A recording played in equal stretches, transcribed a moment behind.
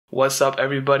What's up,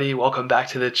 everybody? Welcome back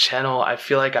to the channel. I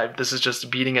feel like this is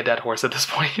just beating a dead horse at this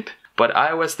point. But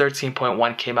iOS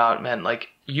 13.1 came out, man. Like,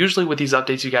 usually with these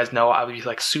updates, you guys know, I would be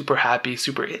like super happy,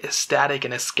 super ecstatic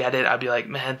and ecstatic. I'd be like,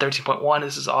 man, 13.1,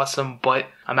 this is awesome. But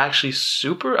I'm actually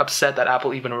super upset that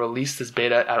Apple even released this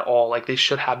beta at all. Like, they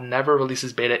should have never released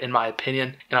this beta, in my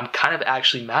opinion. And I'm kind of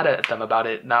actually mad at them about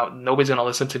it. Now, nobody's going to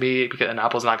listen to me, and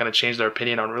Apple's not going to change their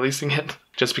opinion on releasing it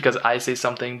just because I say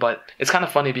something. But it's kind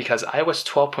of funny because iOS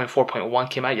 12.4.1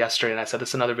 came out yesterday, and I said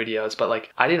this in other videos, but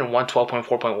like, I didn't want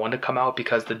 12.4.1 to come out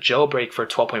because the jailbreak for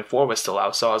 12.4 was still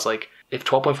out. So I was like, if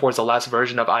 12.4 is the last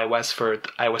version of iOS for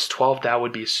iOS 12, that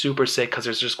would be super sick because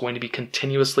there's just going to be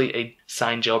continuously a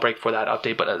signed jailbreak for that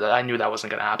update, but I knew that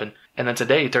wasn't going to happen. And then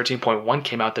today, 13.1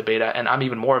 came out the beta, and I'm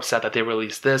even more upset that they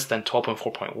released this than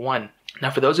 12.4.1. Now,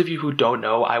 for those of you who don't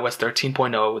know, iOS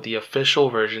 13.0, the official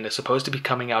version, is supposed to be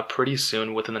coming out pretty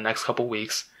soon, within the next couple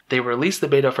weeks. They released the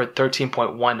beta for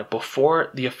 13.1 before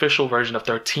the official version of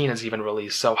 13 is even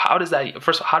released. So how does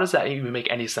that even make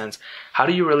any sense? How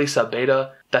do you release a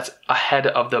beta that's ahead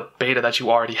of the beta that you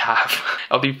already have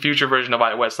of the future version of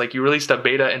iOS? Like, you released a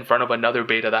beta in front of another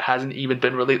beta that hasn't even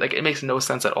been released. Like, it makes no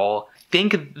sense at all. I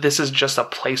think this is just a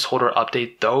placeholder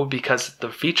update though, because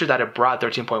the feature that it brought,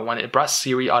 13.1, it brought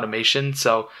Siri automation.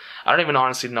 So I don't even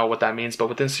honestly know what that means, but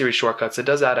within Siri shortcuts, it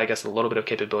does add, I guess, a little bit of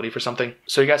capability for something.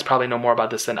 So you guys probably know more about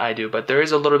this than I do, but there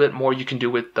is a little bit more you can do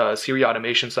with Siri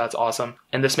automation, so that's awesome.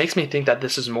 And this makes me think that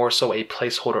this is more so a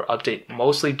placeholder update,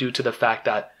 mostly due to the fact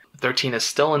that 13 is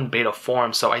still in beta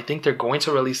form. So I think they're going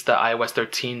to release the iOS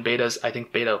 13 betas. I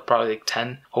think beta probably like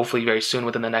 10, hopefully very soon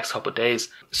within the next couple of days.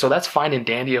 So that's fine and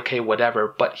dandy, okay,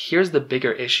 whatever. But here's the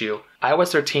bigger issue.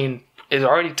 iOS 13 is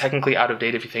already technically out of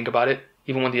date if you think about it,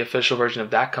 even when the official version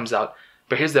of that comes out.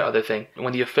 But here's the other thing.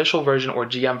 When the official version or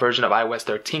GM version of iOS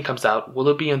 13 comes out, will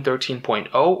it be in 13.0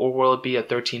 or will it be a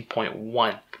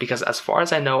 13.1? Because as far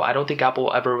as I know, I don't think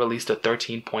Apple ever released a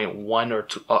 13.1 or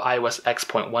iOS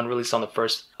X.1 release on the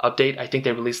first update. I think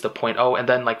they released the 0.0, and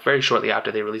then like very shortly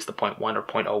after they released the 0.1 or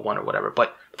 0.01 or whatever.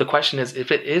 But the question is,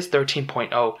 if it is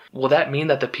 13.0, will that mean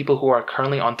that the people who are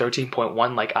currently on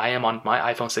 13.1, like I am on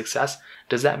my iPhone 6s,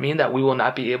 does that mean that we will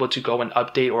not be able to go and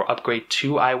update or upgrade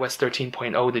to iOS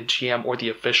 13.0, the GM or the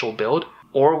official build?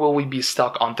 Or will we be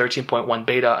stuck on 13.1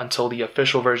 beta until the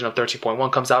official version of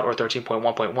 13.1 comes out, or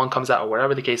 13.1.1 comes out, or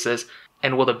whatever the case is?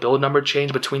 And will the build number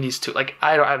change between these two? Like,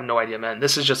 I have no idea, man.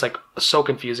 This is just like so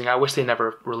confusing. I wish they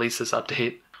never released this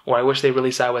update. Or I wish they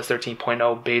released iOS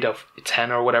 13.0 beta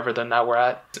 10 or whatever that now we're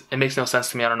at. It makes no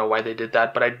sense to me. I don't know why they did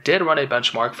that. But I did run a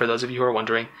benchmark for those of you who are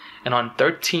wondering. And on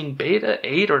 13 beta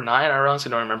 8 or 9, I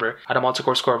honestly don't remember, I had a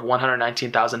multi-core score of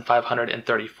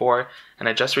 119,534. And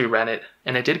I just reran it.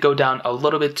 And it did go down a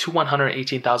little bit to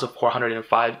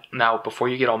 118,405. Now, before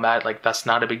you get all mad, like, that's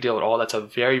not a big deal at all. That's a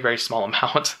very, very small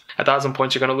amount. 1,000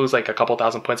 points, you're going to lose like a couple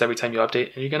thousand points every time you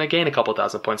update, and you're going to gain a couple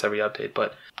thousand points every update.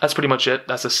 But that's pretty much it.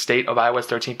 That's the state of iOS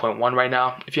 13.1 right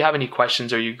now. If you have any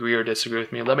questions or you agree or disagree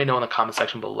with me, let me know in the comment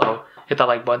section below. Hit that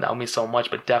like button, that would mean so much,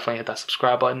 but definitely hit that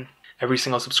subscribe button. Every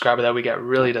single subscriber that we get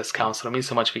really does count, so it means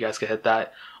so much if you guys could hit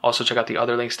that. Also, check out the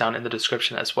other links down in the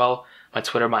description as well. My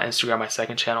Twitter, my Instagram, my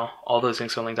second channel. All those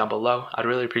links are linked down below. I'd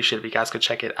really appreciate it if you guys could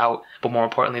check it out. But more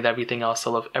importantly than everything else,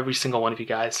 I love every single one of you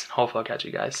guys. Hopefully I'll catch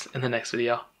you guys in the next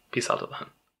video. Peace out to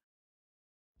them.